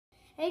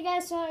Hey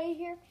guys, Sorry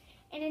here,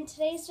 and in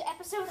today's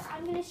episode,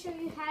 I'm going to show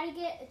you how to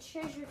get a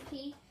treasure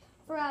key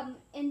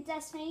in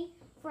Destiny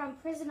from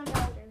Prison of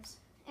Elders.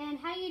 And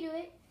how you do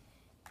it,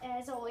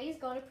 as always,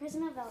 go to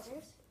Prison of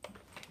Elders.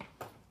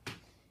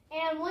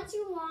 And once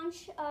you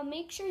launch,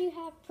 make sure you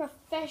have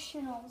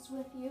professionals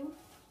with you,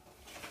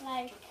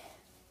 like...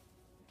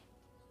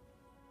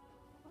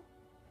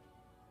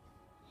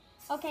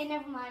 Okay,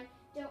 never mind.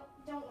 Don't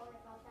worry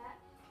about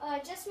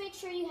that. Just make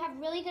sure you have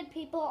really good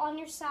people on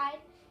your side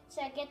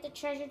to get the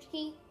treasure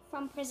key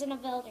from Prison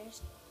of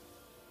Elders.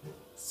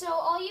 So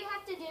all you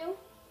have to do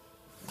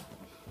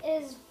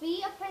is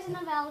be a Prison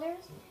of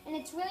Elders, and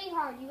it's really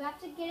hard. You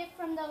have to get it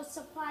from those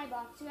supply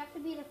boxes. You have to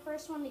be the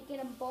first one to get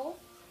them both,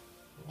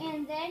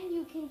 and then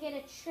you can get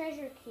a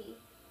treasure key.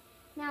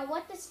 Now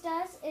what this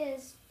does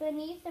is,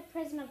 beneath the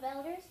Prison of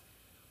Elders,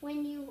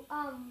 when you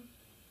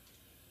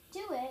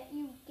do it,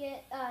 you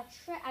get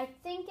I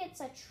think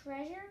it's a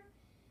treasure,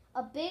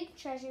 a big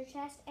treasure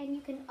chest, and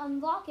you can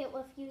unlock it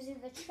with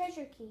using the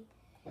treasure key.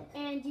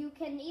 And you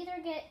can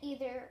either get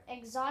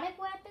exotic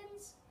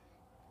weapons,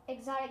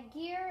 exotic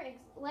gear,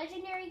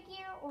 legendary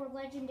gear, or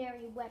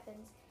legendary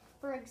weapons.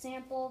 For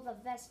example, the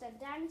Vesta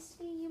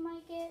Dynasty you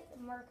might get,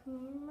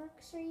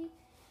 Mercury,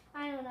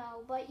 I don't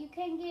know. But you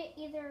can get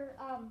either,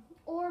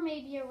 or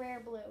maybe a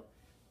rare blue.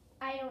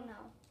 I don't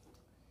know.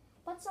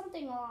 But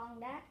something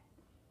along that.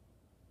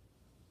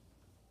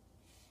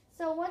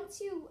 So once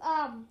you,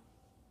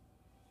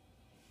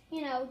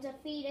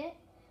 defeat it,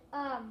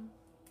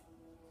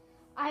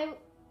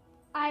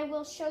 I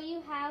will show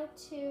you how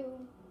to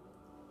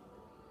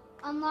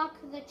unlock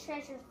the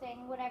treasure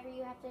thing, whatever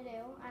you have to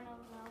do. I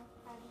don't know.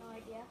 I have no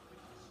idea.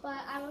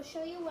 But I will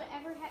show you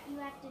whatever you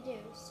have to do.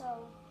 So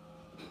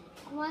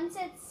once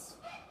it's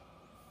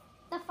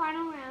the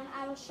final round,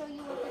 I will show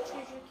you what the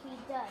treasure key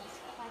does,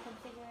 if I can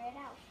figure it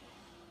out.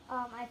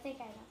 I think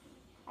I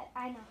know.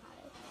 I know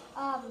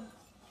how to.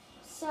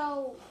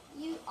 So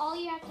all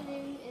you have to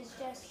do is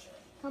just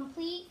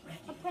complete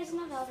a Prison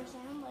of Elders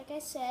round, like I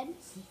said,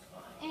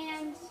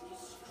 and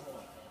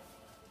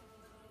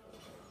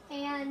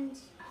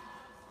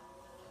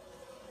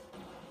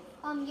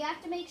you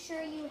have to make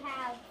sure you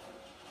have.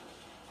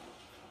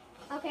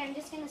 Okay, I'm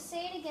just gonna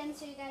say it again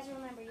so you guys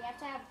remember. You have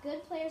to have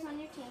good players on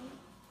your team.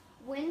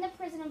 Win the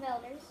Prison of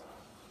Elders.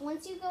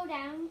 Once you go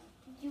down,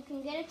 you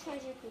can get a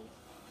treasure key.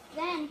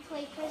 Then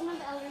play Prison of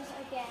Elders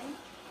again,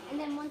 and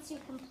then once you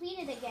complete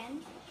it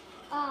again,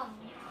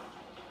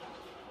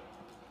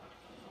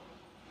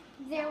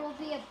 there will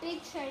be a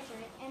big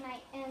treasure,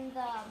 and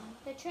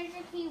the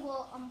treasure key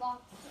will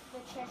unlock the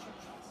treasure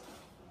chest.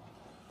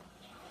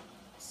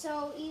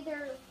 So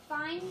either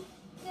find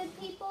good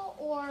people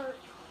or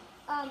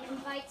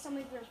invite some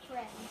of your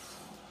friends.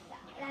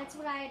 That's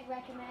what I'd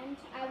recommend.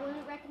 I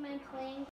wouldn't recommend playing